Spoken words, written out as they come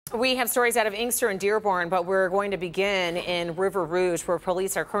We have stories out of Inkster and Dearborn, but we're going to begin in River Rouge, where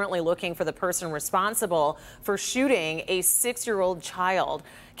police are currently looking for the person responsible for shooting a 6-year-old child.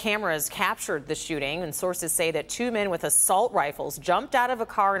 Cameras captured the shooting, and sources say that 2 men with assault rifles jumped out of a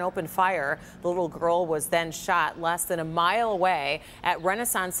car and opened fire. The little girl was then shot less than a mile away at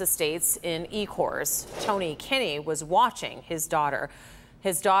Renaissance Estates in Ecorse. Tony Kinney was watching his daughter.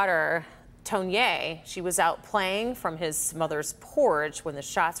 Tonier, she was out playing from his mother's porch when the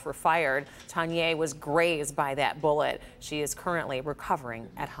shots were fired. Tonier was grazed by that bullet. She is currently recovering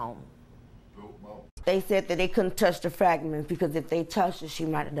at home. They said that they couldn't touch the fragments because if they touched it, she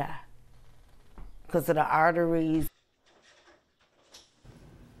might have died because of the arteries.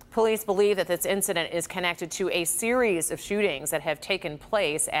 Police believe that this incident is connected to a series of shootings that have taken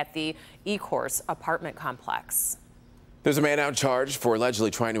place at the Ecorse apartment complex. There's a man now charged for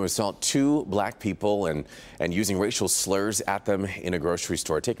allegedly trying to assault 2 black people and using racial slurs at them in a grocery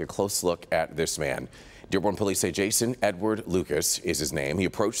store. Take a close look at this man. Dearborn police say Jason Edward Lucas is his name. He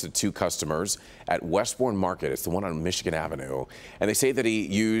approached the 2 customers at Westbourne Market. It's the one on Michigan Avenue. And they say that he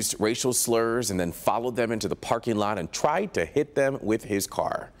used racial slurs and then followed them into the parking lot and tried to hit them with his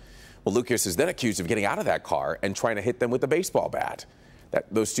car. Well, Lucas is then accused of getting out of that car and trying to hit them with a baseball bat.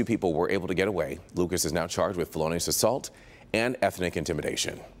 Those 2 people were able to get away. Lucas is now charged with felonious assault and ethnic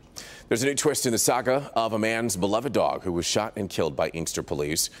intimidation. There's a new twist in the saga of a man's beloved dog who was shot and killed by Inkster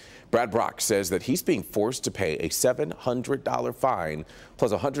police. Brad Brock says that he's being forced to pay a $700 fine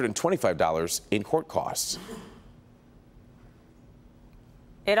plus $125 in court costs.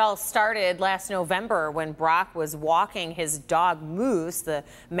 It all started last November when Brock was walking his dog Moose, the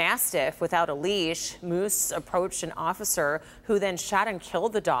Mastiff, without a leash. Moose approached an officer who then shot and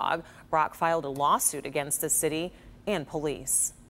killed the dog. Brock filed a lawsuit against the city and police.